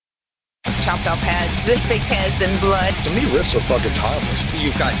chopped off heads, fake heads and blood. To me, riffs are fucking timeless.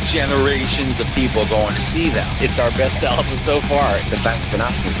 You've got generations of people going to see them. It's our best album so far. The fans have been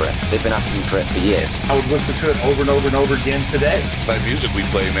asking for it. They've been asking for it for years. I would listen to it over and over and over again today. It's that music we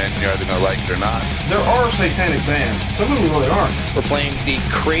play, man. You're either going to like it or not. There are satanic bands. Some of them really aren't. We're playing the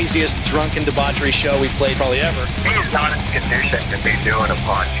craziest drunken debauchery show we've played probably ever. He is not in condition to be doing a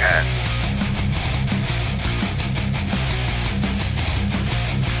podcast.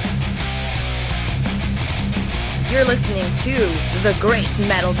 You're listening to the Great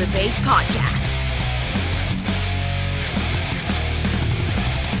Metal Debate Podcast.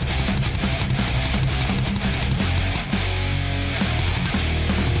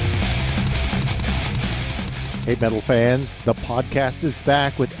 Hey metal fans, the podcast is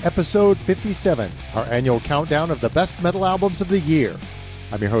back with episode 57, our annual countdown of the best metal albums of the year.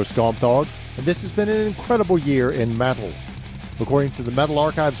 I'm your host, Gomthog, and this has been an incredible year in metal. According to the Metal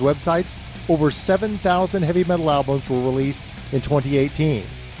Archives website, over 7,000 heavy metal albums were released in 2018.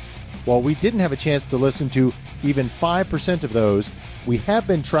 While we didn't have a chance to listen to even 5% of those, we have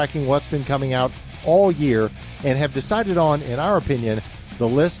been tracking what's been coming out all year and have decided on, in our opinion, the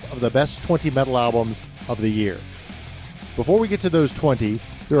list of the best 20 metal albums of the year. Before we get to those 20,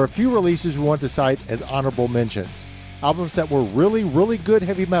 there are a few releases we want to cite as honorable mentions. Albums that were really, really good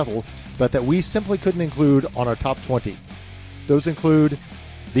heavy metal, but that we simply couldn't include on our top 20. Those include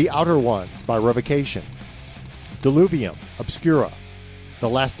The Outer Ones by Revocation, Diluvium, Obscura, The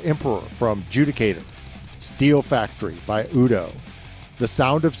Last Emperor from Judicator, Steel Factory by Udo, The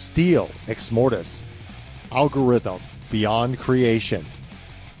Sound of Steel, Ex Mortis, Algorithm, Beyond Creation,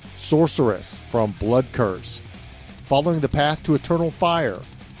 Sorceress from Blood Curse, Following the Path to Eternal Fire,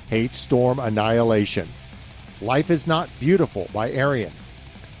 Hate Storm Annihilation, Life is Not Beautiful by Arian,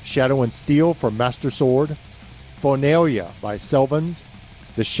 Shadow and Steel from Master Sword, Phonalia by Selvans,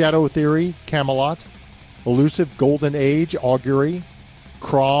 The Shadow Theory, Camelot, Elusive Golden Age, Augury,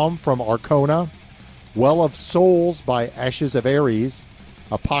 Crom from Arcona, Well of Souls by Ashes of Ares,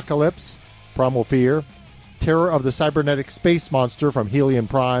 Apocalypse, Primal Fear, Terror of the Cybernetic Space Monster from Helion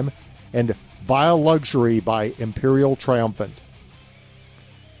Prime, and Vile Luxury by Imperial Triumphant.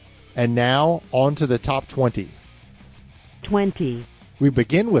 And now, on to the top 20. 20. We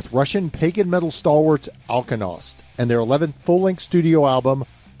begin with Russian pagan metal stalwarts Alkonost and their 11th full-length studio album,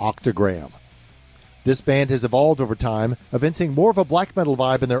 Octagram. This band has evolved over time, evincing more of a black metal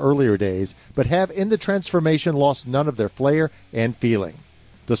vibe in their earlier days, but have in the transformation lost none of their flair and feeling.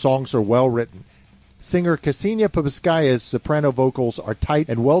 The songs are well written. Singer Ksenia Popskaya's soprano vocals are tight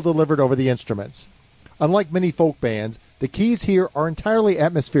and well delivered over the instruments. Unlike many folk bands, the keys here are entirely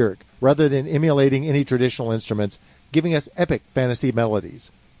atmospheric rather than emulating any traditional instruments, giving us epic fantasy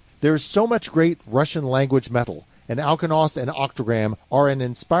melodies. There is so much great Russian language metal, and Alkonost and Octagram are an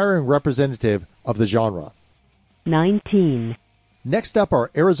inspiring representative of the genre. 19. Next up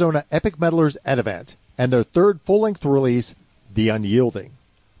are Arizona epic metalers Adavant and their third full-length release, The Unyielding.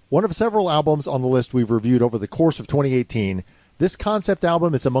 One of several albums on the list we've reviewed over the course of 2018, this concept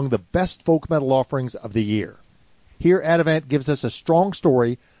album is among the best folk metal offerings of the year. Here, Adavant gives us a strong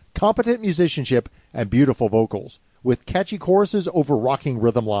story, competent musicianship, and beautiful vocals, with catchy choruses over rocking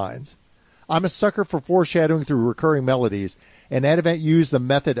rhythm lines. I'm a sucker for foreshadowing through recurring melodies, and Adavant used the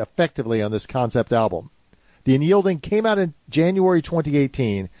method effectively on this concept album. The Unyielding came out in January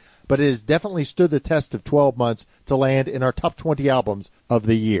 2018, but it has definitely stood the test of 12 months to land in our top 20 albums of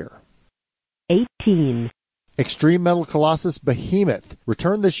the year. 18. Extreme metal colossus Behemoth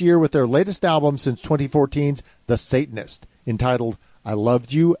returned this year with their latest album since 2014's The Satanist, entitled I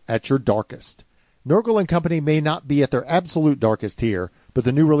Loved You at Your Darkest. Nurgle and company may not be at their absolute darkest here, but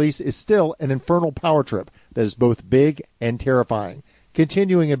the new release is still an infernal power trip that is both big and terrifying,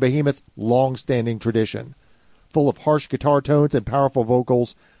 continuing in Behemoth's long-standing tradition. Full of harsh guitar tones and powerful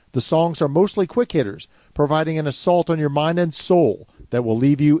vocals, the songs are mostly quick hitters, providing an assault on your mind and soul that will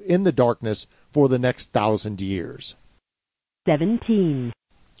leave you in the darkness for the next 1,000 years. 17.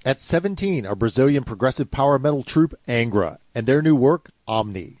 At 17 are Brazilian progressive power metal troupe Angra and their new work,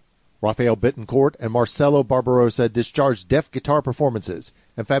 Omni. Rafael Bittencourt and Marcelo Barbarossa discharged deft guitar performances,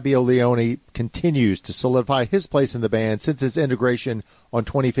 and Fabio Leone continues to solidify his place in the band since its integration on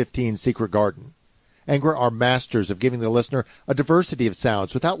 2015's Secret Garden. Angra are masters of giving the listener a diversity of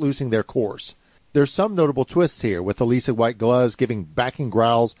sounds without losing their course. There's some notable twists here, with Elisa White Gluz giving backing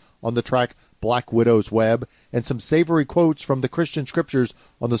growls on the track Black Widow's Web, and some savory quotes from the Christian scriptures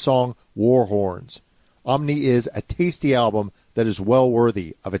on the song War Horns. Omni is a tasty album that is well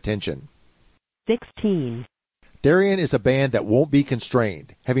worthy of attention. 16. Therion is a band that won't be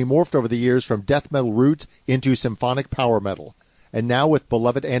constrained, having morphed over the years from death metal roots into symphonic power metal. and now with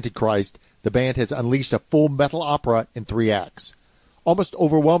Beloved Antichrist, the band has unleashed a full metal opera in 3 acts. Almost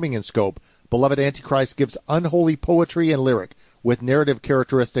overwhelming in scope, Beloved Antichrist gives unholy poetry and lyric, with narrative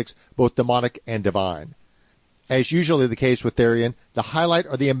characteristics both demonic and divine. As usually the case with Therion, the highlight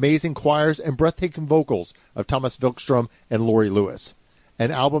are the amazing choirs and breathtaking vocals of Thomas Wilkstrom and Laurie Lewis.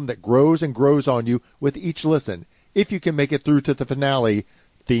 An album that grows and grows on you with each listen, if you can make it through to the finale,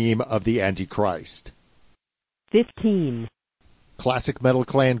 Theme of the Antichrist. 15. Classic metal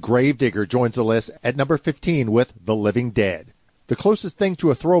clan Gravedigger joins the list at number 15 with The Living Dead. The closest thing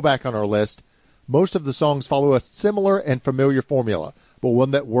to a throwback on our list, most of the songs follow a similar and familiar formula, but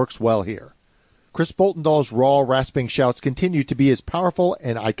one that works well here. Chris Boltendall's raw, rasping shouts continue to be as powerful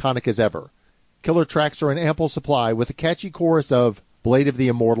and iconic as ever. Killer tracks are in ample supply, with a catchy chorus of Blade of the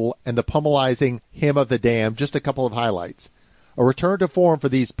Immortal and the pummelizing Hymn of the Damned just a couple of highlights. A return to form for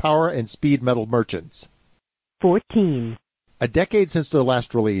these power and speed metal merchants. 14. A decade since their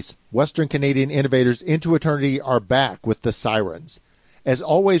last release, Western Canadian innovators Into Eternity are back with The Sirens. As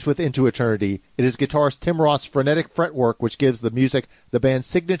always with Into Eternity, it is guitarist Tim Roth's frenetic fretwork which gives the music the band's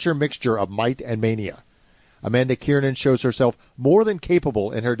signature mixture of might and mania. Amanda Kiernan shows herself more than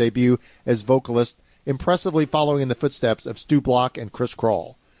capable in her debut as vocalist, impressively following in the footsteps of Stu Block and Chris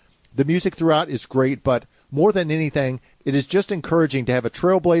Krall. The music throughout is great, but more than anything, it is just encouraging to have a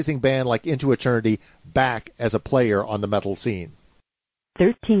trailblazing band like Into Eternity back as a player on the metal scene.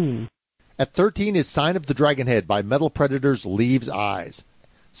 13. At 13 is Sign of the Dragonhead by Metal Predators' Leaves' Eyes.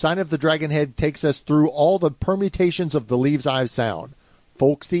 Sign of the Dragonhead takes us through all the permutations of the Leaves' Eyes sound,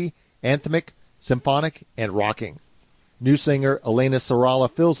 folksy, anthemic, symphonic, and rocking. New singer Elena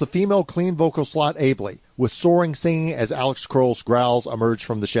Sarala fills the female clean vocal slot ably, with soaring singing as Alex Kroll's growls emerge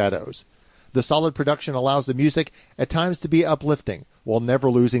from the shadows. The solid production allows the music at times to be uplifting, while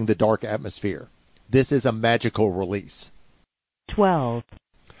never losing the dark atmosphere. This is a magical release. 12.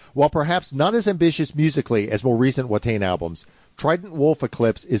 While perhaps not as ambitious musically as more recent Watain albums, Trident Wolf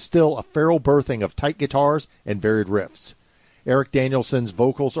Eclipse is still a feral birthing of tight guitars and varied riffs. Eric Danielson's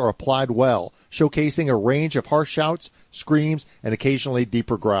vocals are applied well, showcasing a range of harsh shouts, screams, and occasionally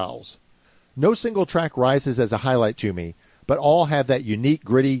deeper growls. No single track rises as a highlight to me, but all have that unique,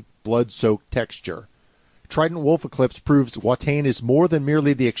 gritty, blood-soaked texture. Trident Wolf Eclipse proves Watain is more than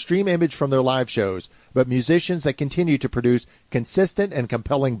merely the extreme image from their live shows, but musicians that continue to produce consistent and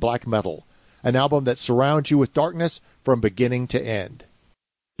compelling black metal, an album that surrounds you with darkness from beginning to end.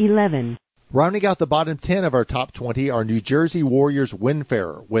 11. Rounding out the bottom 10 of our top 20 are New Jersey Warriors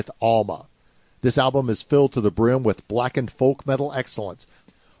Windfarer with Alma. This album is filled to the brim with blackened folk metal excellence.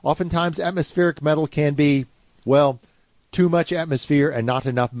 Oftentimes atmospheric metal can be, well, too much atmosphere and not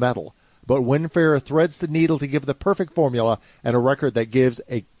enough metal. But Windfarer threads the needle to give the perfect formula and a record that gives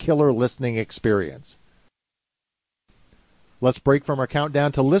a killer listening experience. Let's break from our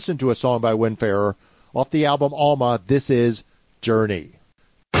countdown to listen to a song by Windfarer. Off the album Alma, this is Journey.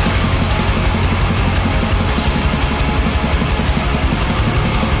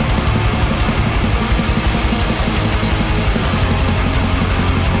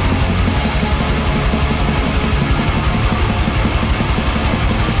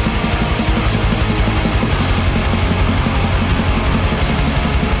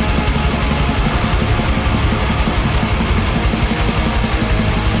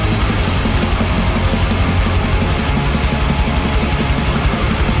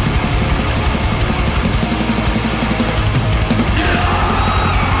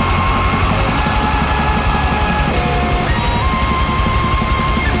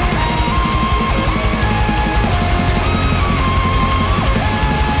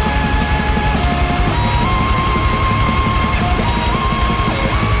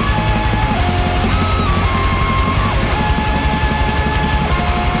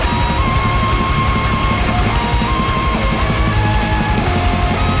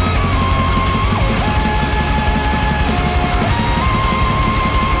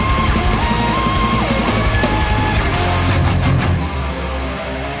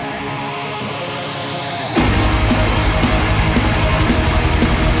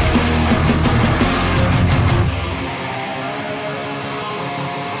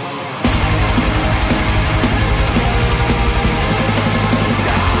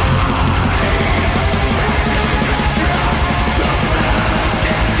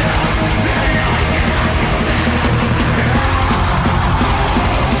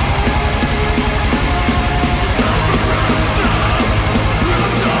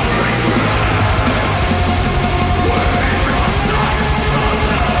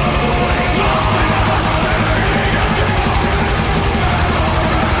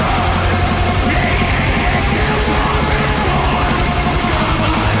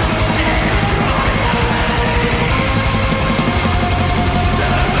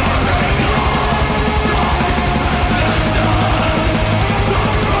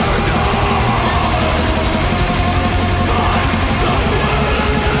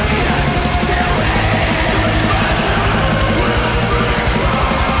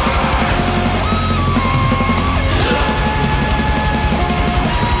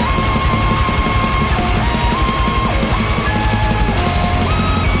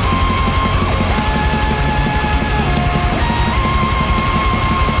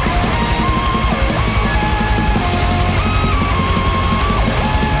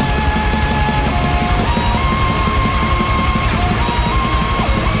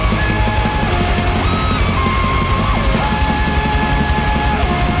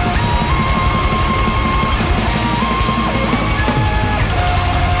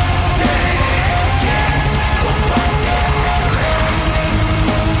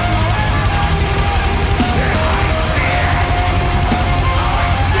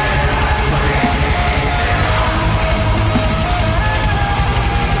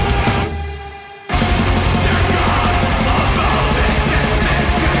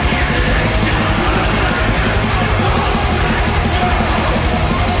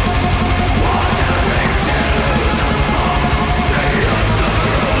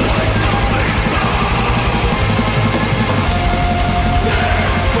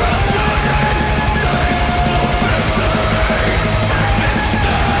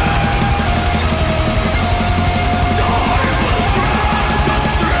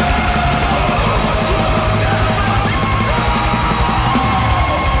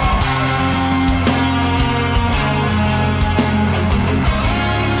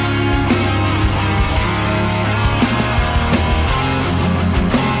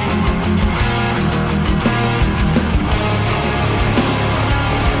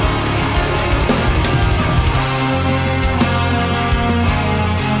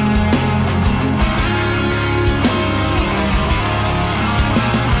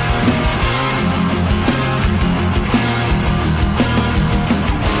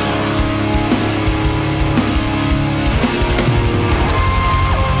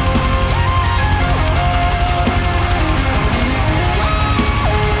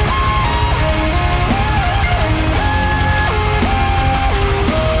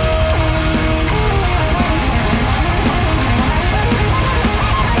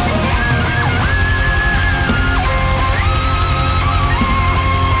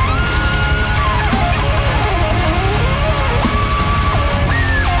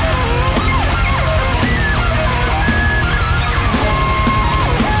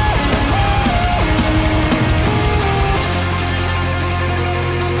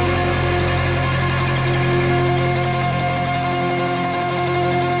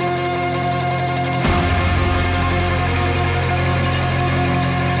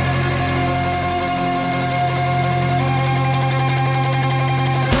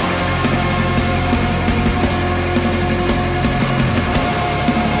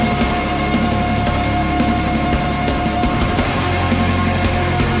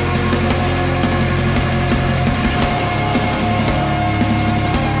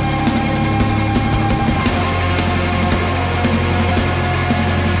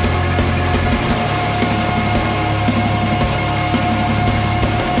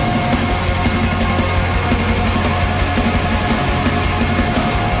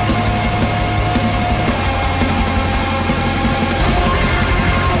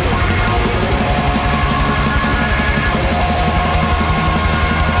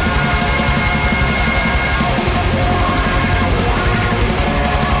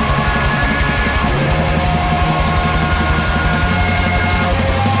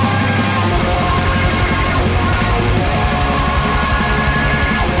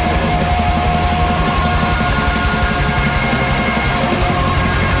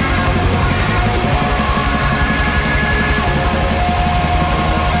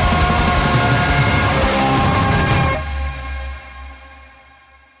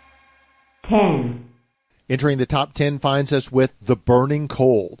 10. Entering the top 10 finds us with The Burning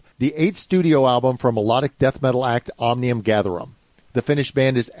Cold, the 8th studio album from melodic death metal act Omnium Gatherum. The Finnish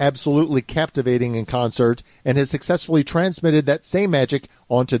band is absolutely captivating in concert and has successfully transmitted that same magic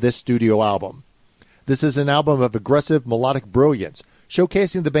onto this studio album. This is an album of aggressive melodic brilliance,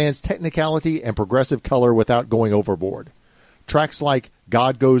 showcasing the band's technicality and progressive color without going overboard. Tracks like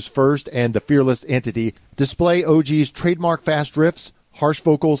God Goes First and The Fearless Entity display OG's trademark fast riffs, harsh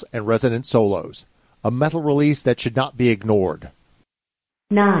vocals, and resonant solos. A metal release that should not be ignored.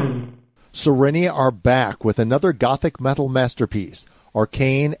 9. Serenia are back with another gothic metal masterpiece,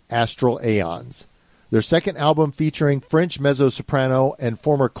 Arcane Astral Aeons. Their second album featuring French mezzo-soprano and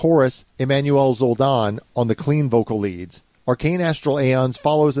former chorus Emmanuel Zoldan on the clean vocal leads. Arcane Astral Aeons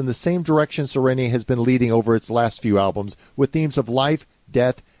follows in the same direction Serenia has been leading over its last few albums, with themes of life,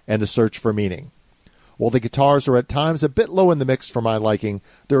 death, and the search for meaning. While the guitars are at times a bit low in the mix for my liking,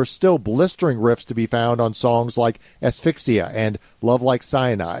 there are still blistering riffs to be found on songs like Asphyxia and Love Like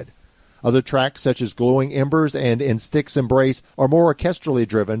Cyanide. Other tracks such as Glowing Embers and In Styx Embrace are more orchestrally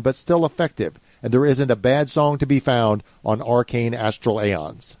driven but still effective, and there isn't a bad song to be found on Arcane Astral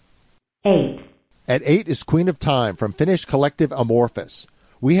Aeons. 8. At 8 is Queen of Time from Finnish collective Amorphous.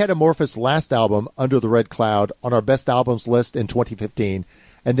 We had Amorphous' last album, Under the Red Cloud, on our best albums list in 2015,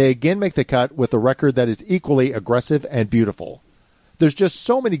 and they again make the cut with a record that is equally aggressive and beautiful. There's just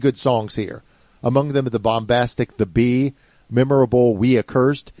so many good songs here, among them the bombastic The Bee, memorable We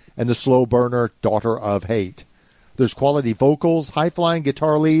Accursed, and the slow burner Daughter of Hate. There's quality vocals, high-flying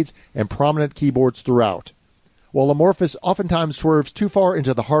guitar leads, and prominent keyboards throughout. While Amorphous oftentimes swerves too far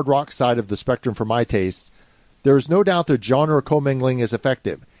into the hard rock side of the spectrum for my tastes, there is no doubt that genre commingling is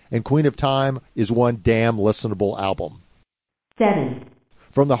effective, and Queen of Time is one damn listenable album. 7.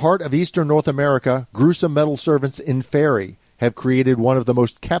 From the heart of Eastern North America, gruesome metal servants Inferi have created one of the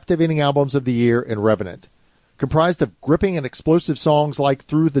most captivating albums of the year in Revenant. Comprised of gripping and explosive songs like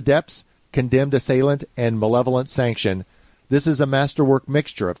Through the Depths, Condemned Assailant, and Malevolent Sanction, this is a masterwork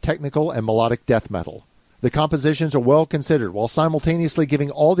mixture of technical and melodic death metal. The compositions are well considered while simultaneously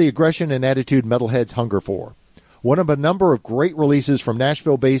giving all the aggression and attitude metalheads hunger for. One of a number of great releases from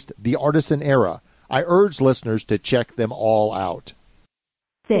Nashville-based The Artisan Era. I urge listeners to check them all out.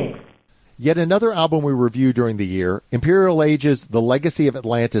 6. Yet another album we reviewed during the year, Imperial Age's The Legacy of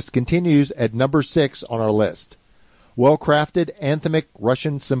Atlantis, continues at number 6 on our list. Well-crafted, anthemic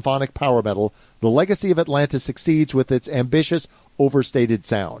Russian symphonic power metal, The Legacy of Atlantis succeeds with its ambitious, overstated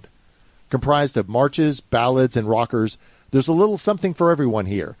sound. Comprised of marches, ballads, and rockers, there's a little something for everyone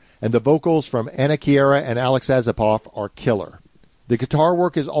here, and the vocals from Anna Kiera and Alex Azapov are killer. The guitar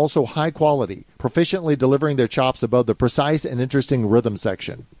work is also high quality, proficiently delivering their chops above the precise and interesting rhythm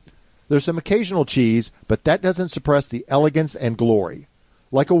section. There's some occasional cheese, but that doesn't suppress the elegance and glory.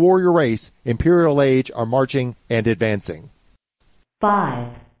 Like a warrior race, Imperial Age are marching and advancing.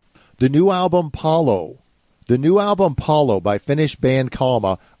 5. The new album Palo. The new album Palo by Finnish band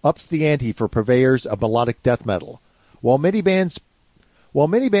Kalma ups the ante for purveyors of melodic death metal. While many bands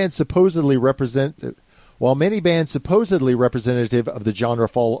supposedly representative of the genre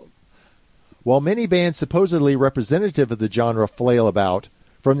flail about,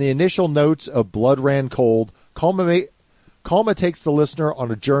 from the initial notes of Blood Ran Cold, Kalma takes the listener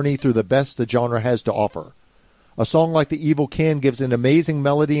on a journey through the best the genre has to offer. A song like The Evil Kin gives an amazing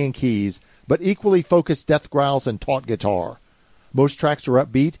melody and keys, but equally focused death growls and taut guitar. Most tracks are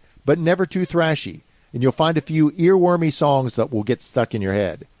upbeat, but never too thrashy, and you'll find a few earwormy songs that will get stuck in your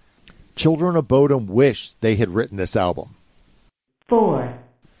head. Children of Bodom wish they had written this album. 4.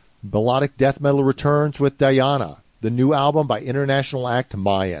 Melodic death metal returns with Diana, the new album by international act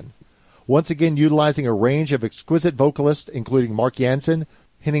Mayan. Once again utilizing a range of exquisite vocalists, including Mark Jansen,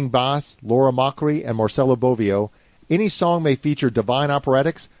 Henning Baas, Laura Macri, and Marcelo Bovio, any song may feature divine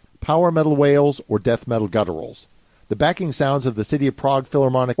operatics, power metal wails, or death metal gutturals. The backing sounds of the City of Prague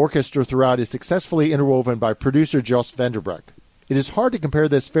Philharmonic Orchestra throughout is successfully interwoven by producer Jos Vanderbreck. It is hard to compare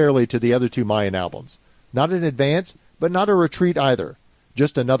this fairly to the other two Mayan albums. Not an advance, but not a retreat either.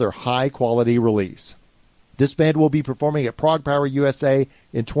 Just another high-quality release. This band will be performing at Prague Power USA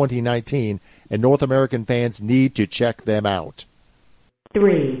in 2019, and North American fans need to check them out.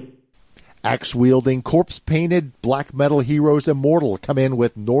 3. Axe-wielding, corpse-painted black metal heroes Immortal come in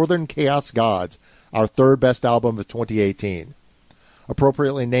with Northern Chaos Gods, our third best album of 2018.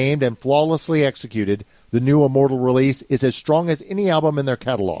 Appropriately named and flawlessly executed, the new Immortal release is as strong as any album in their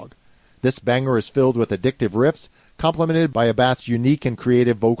catalog. This banger is filled with addictive riffs, complemented by Abath's unique and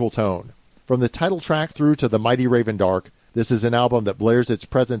creative vocal tone. From the title track through to The Mighty Raven Dark, this is an album that blares its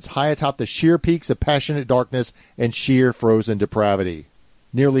presence high atop the sheer peaks of passionate darkness and sheer frozen depravity.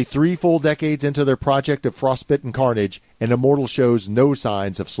 Nearly 3 full decades into their project of frostbitten carnage, and Immortal shows no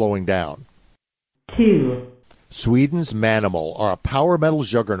signs of slowing down. 2. Sweden's Manimal are a power metal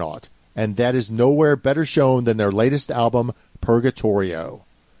juggernaut, and that is nowhere better shown than their latest album, Purgatorio.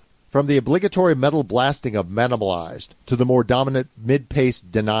 From the obligatory metal blasting of Manimalized to the more dominant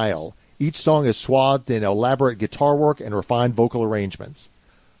mid-paced Denial, each song is swathed in elaborate guitar work and refined vocal arrangements.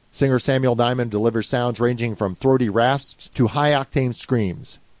 Singer Samuel Nyman delivers sounds ranging from throaty rasps to high-octane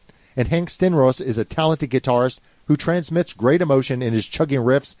screams. And Hank Stenros is a talented guitarist who transmits great emotion in his chugging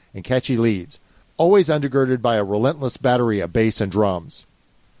riffs and catchy leads, always undergirded by a relentless battery of bass and drums.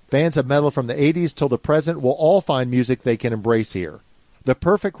 Fans of metal from the 80s till the present will all find music they can embrace here. The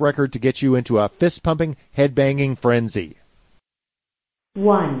perfect record to get you into a fist-pumping, head-banging frenzy.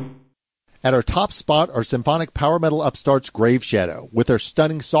 1. At our top spot are symphonic power metal upstarts Grave Shadow, with their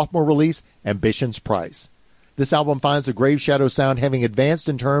stunning sophomore release, Ambition's Price. This album finds the Grave Shadow sound having advanced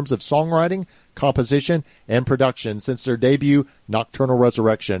in terms of songwriting, composition, and production since their debut, Nocturnal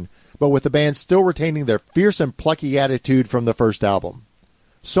Resurrection, but with the band still retaining their fierce and plucky attitude from the first album.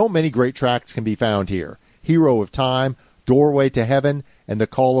 So many great tracks can be found here: Hero of Time, Doorway to Heaven, and The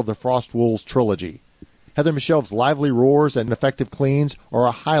Call of the Frost Wolves trilogy. Heather Michelle's lively roars and effective cleans are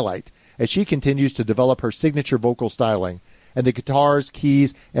a highlight as she continues to develop her signature vocal styling, and the guitars,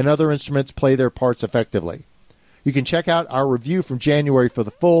 keys, and other instruments play their parts effectively. You can check out our review from January for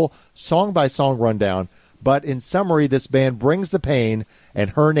the full song-by-song rundown, but in summary, this band brings the pain, and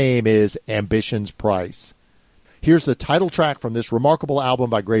her name is Ambition's Price. Here's the title track from this remarkable album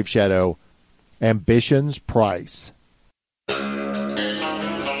by Grave Shadow, Ambition's Price.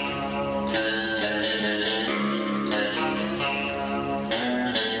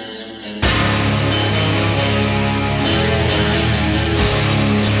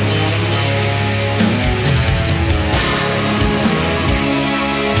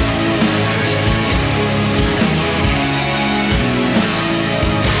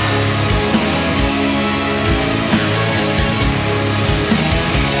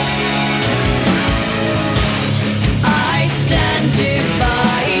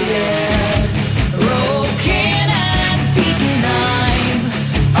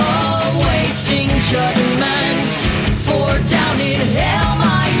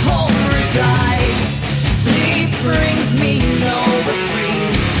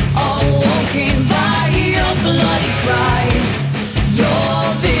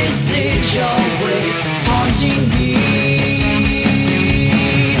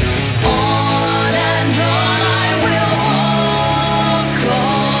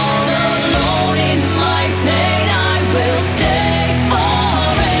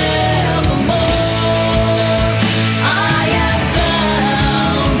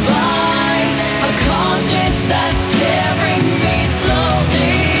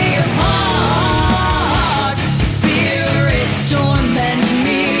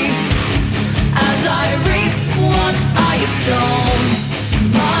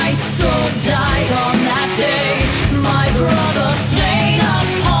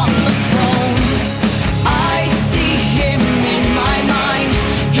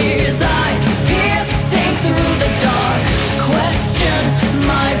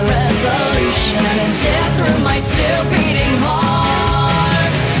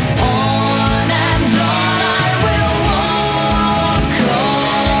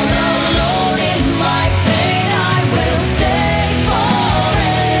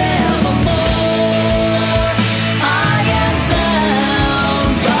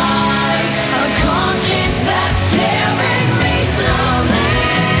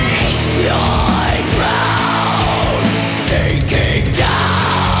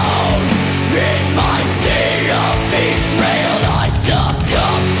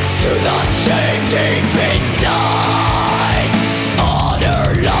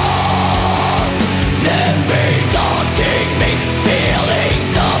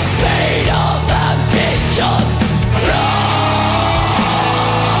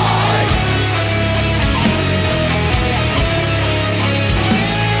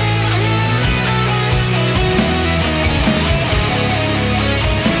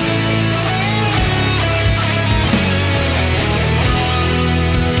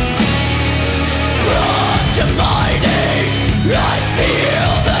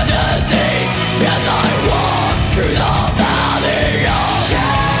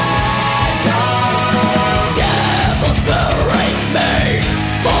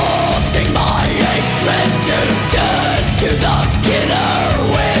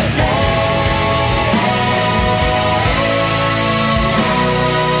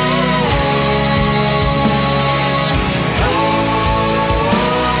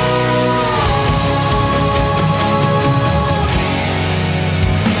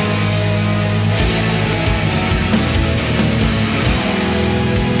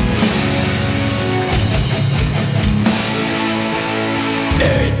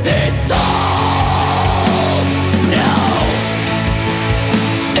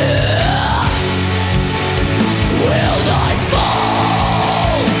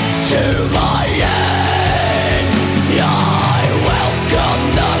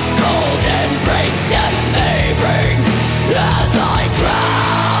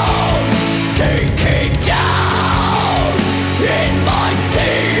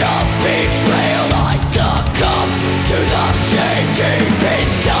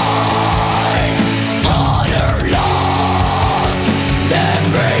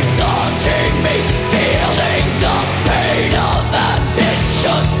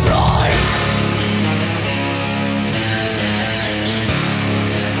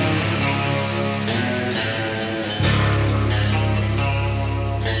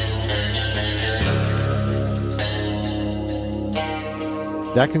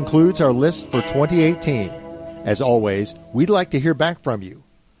 That concludes our list for 2018. As always, we'd like to hear back from you.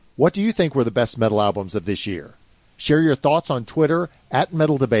 What do you think were the best metal albums of this year? Share your thoughts on Twitter at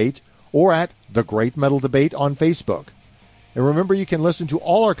Metal Debate or at The Great Metal Debate on Facebook. And remember, you can listen to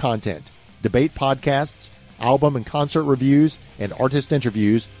all our content, debate podcasts, album and concert reviews, and artist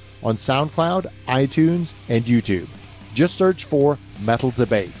interviews on SoundCloud, iTunes, and YouTube. Just search for Metal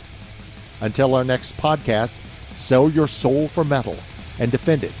Debate. Until our next podcast, sell your soul for metal and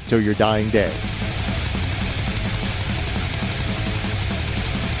defend it till your dying day.